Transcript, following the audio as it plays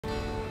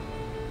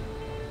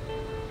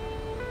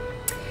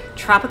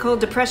Tropical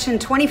Depression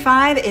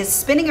 25 is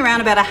spinning around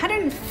about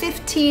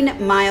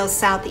 115 miles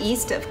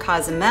southeast of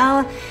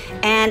Cozumel,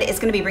 and it's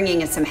going to be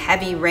bringing us some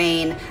heavy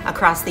rain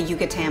across the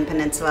Yucatan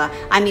Peninsula.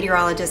 I'm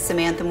meteorologist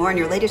Samantha Moore, and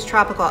your latest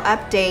tropical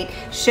update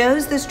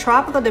shows this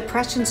tropical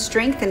depression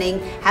strengthening,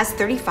 has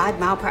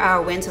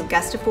 35-mile-per-hour winds with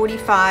gusts of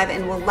 45,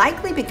 and will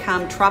likely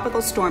become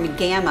Tropical Storm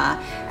Gamma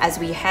as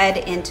we head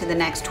into the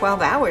next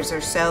 12 hours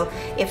or so.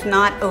 If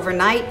not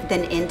overnight,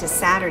 then into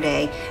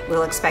Saturday,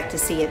 we'll expect to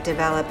see it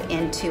develop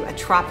into a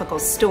tropical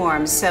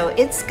storm. So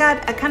it's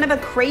got a kind of a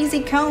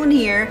crazy cone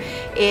here.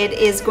 It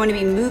is going to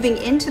be moving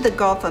into the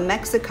Gulf of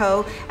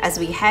Mexico as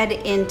we head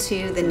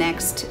into the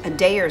next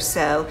day or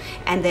so.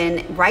 And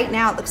then right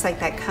now it looks like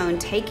that cone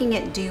taking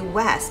it due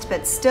west,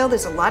 but still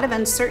there's a lot of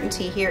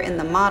uncertainty here in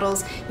the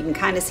models. You can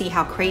kind of see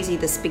how crazy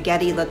the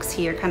spaghetti looks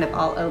here, kind of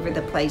all over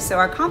the place. So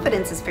our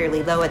confidence is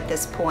fairly low at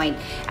this point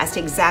as to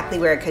exactly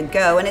where it could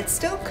go, and it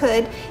still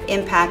could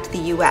impact the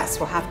US.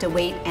 We'll have to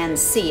wait and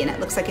see, and it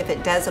looks like if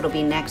it does, it'll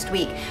be next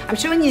week. I'm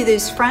showing you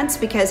these fronts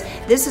because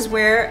this is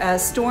where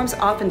storms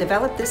often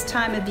develop this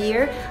time of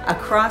year,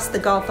 across the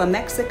Gulf of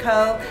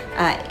Mexico,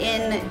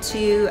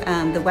 into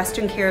the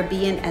Western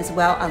Caribbean as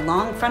well,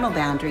 along frontal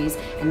boundaries,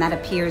 and that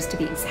appears to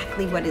be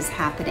exactly what is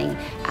happening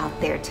out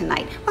there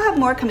tonight. We'll have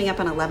more coming up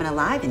on 11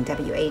 Alive and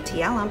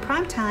WATL on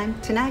primetime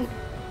tonight.